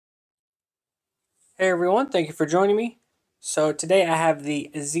Hey everyone, thank you for joining me. So today I have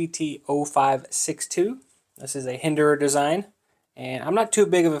the ZT0562. This is a Hinderer design, and I'm not too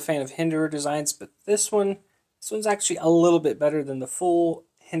big of a fan of Hinderer designs, but this one's actually a little bit better than the full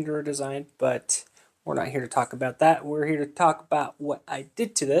Hinderer design, but we're not here to talk about that. We're here to talk about what I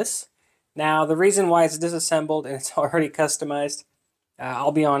did to this. Now, the reason why it's disassembled and it's already customized,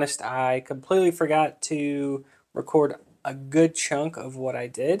 I'll be honest, I completely forgot to record a good chunk of what I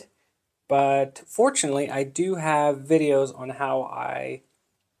did. But fortunately, I do have videos on how I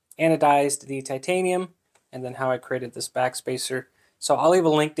anodized the titanium and then how I created this backspacer. So I'll leave a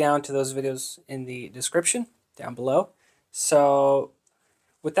link down to those videos in the description down below. So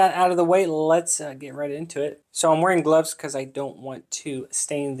with that out of the way, let's get right into it. So I'm wearing gloves because I don't want to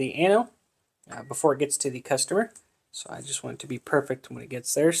stain the ano before it gets to the customer. So I just want it to be perfect when it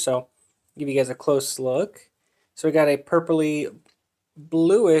gets there. So I'll give you guys a close look. So we got a purpley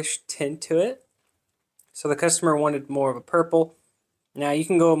bluish tint to it. So the customer wanted more of a purple. Now you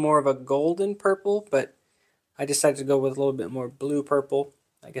can go more of a golden purple, but I decided to go with a little bit more blue purple.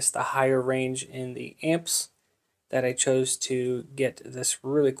 I guess the higher range in the amps that I chose to get this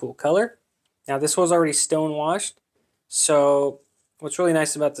really cool color. Now this was already stone washed. So what's really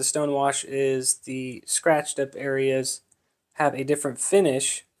nice about the stone wash is the scratched up areas have a different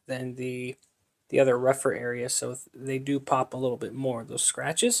finish than the other rougher areas, so they do pop a little bit more, those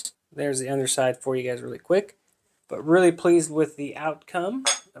scratches. There's the underside for you guys really quick. But really pleased with the outcome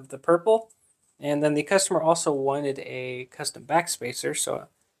of the purple. And then the customer also wanted a custom backspacer, so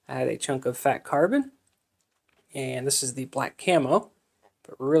I had a chunk of fat carbon. And this is the black camo,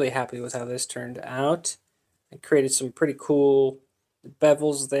 but really happy with how this turned out. I created some pretty cool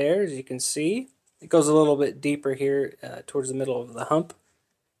bevels there, as you can see. It goes a little bit deeper here towards the middle of the hump.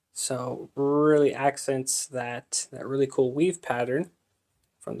 So really accents that really cool weave pattern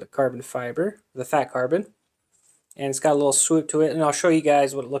from the carbon fiber, the fat carbon. And it's got a little swoop to it, and I'll show you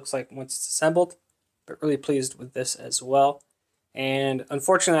guys what it looks like once it's assembled. But really pleased with this as well. And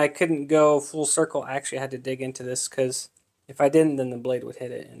unfortunately I couldn't go full circle. I actually had to dig into this because if I didn't, then the blade would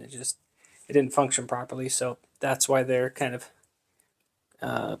hit it and it didn't function properly. So that's why they're kind of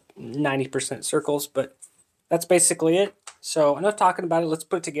 90% circles, but that's basically it. So enough talking about it. Let's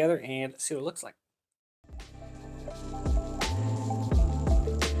put it together and see what it looks like.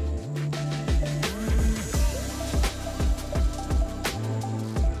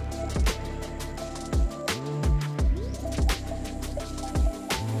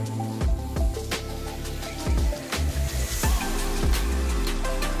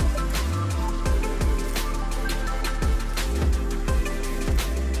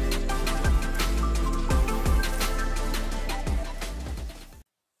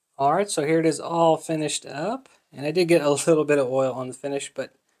 Alright, so here it is all finished up. And I did get a little bit of oil on the finish,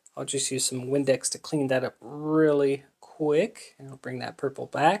 but I'll just use some Windex to clean that up really quick. And I'll bring that purple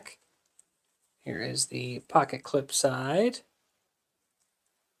back. Here is the pocket clip side.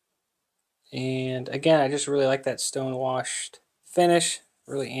 And again, I just really like that stone washed finish.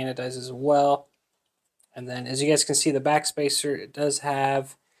 Really anodizes well. And then as you guys can see, the backspacer, it does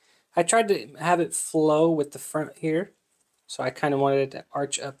have, I tried to have it flow with the front here. So I kind of wanted it to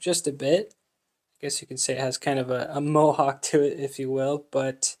arch up just a bit. I guess you could say it has kind of a mohawk to it, if you will.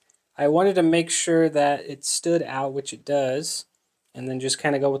 But I wanted to make sure that it stood out, which it does. And then just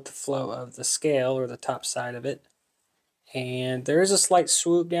kind of go with the flow of the scale or the top side of it. And there is a slight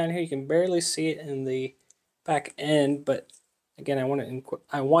swoop down here. You can barely see it in the back end. But again, I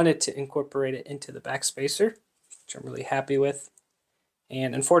wanted to incorporate it into the backspacer, which I'm really happy with.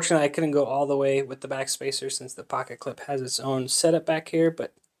 And unfortunately, I couldn't go all the way with the backspacer since the pocket clip has its own setup back here,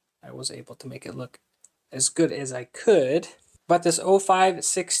 but I was able to make it look as good as I could. But this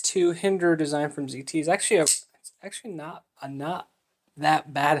 0562 Hinderer design from ZT is actually not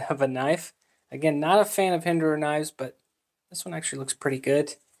that bad of a knife. Again, not a fan of Hinderer knives, but this one actually looks pretty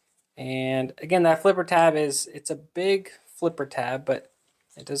good. And again, that flipper tab it's a big flipper tab, but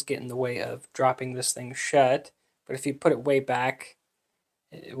it does get in the way of dropping this thing shut. But if you put it way back,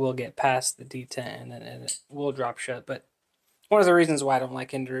 it will get past the D10 and it will drop shut. But one of the reasons why I don't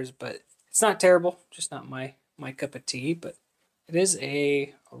like Hinderers, but it's not terrible, just not my cup of tea. But it is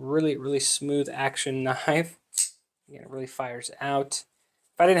a really, really smooth action knife. Again, it really fires out.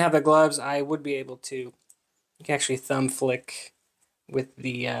 If I didn't have the gloves, I would be able to, you can actually thumb flick with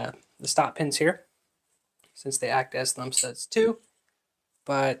the stop pins here, since they act as thumb studs too.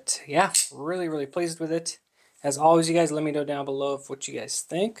 But yeah, really, really pleased with it. As always, you guys let me know down below of what you guys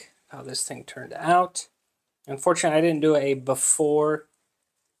think, how this thing turned out. Unfortunately, I didn't do a before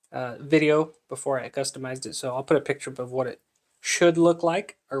video before I customized it, so I'll put a picture of what it should look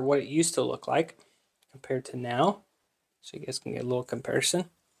like, or what it used to look like. compared to now, so you guys can get a little comparison.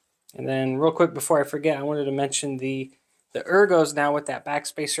 And then real quick before I forget, I wanted to mention the ergos now with that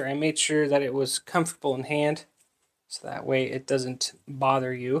backspacer. I made sure that it was comfortable in hand, so that way it doesn't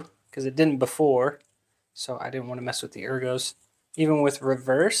bother you, because it didn't before. So I didn't want to mess with the ergos. Even with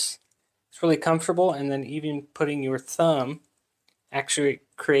reverse, it's really comfortable, and then even putting your thumb actually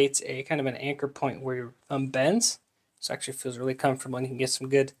creates a kind of an anchor point where your thumb bends. So it actually feels really comfortable, and you can get some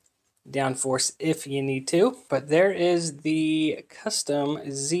good downforce if you need to. But there is the custom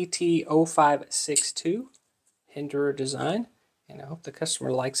ZT0562 hinderer design, and I hope the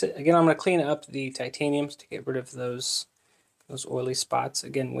customer likes it. Again, I'm going to clean up the titaniums to get rid of those oily spots.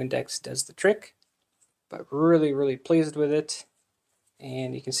 Again, Windex does the trick, but really pleased with it.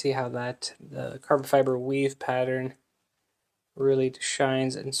 And you can see how that the carbon fiber weave pattern really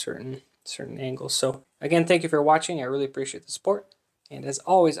shines in certain angles. So again, thank you for watching. I really appreciate the support. And as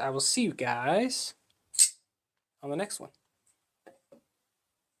always, I will see you guys on the next one.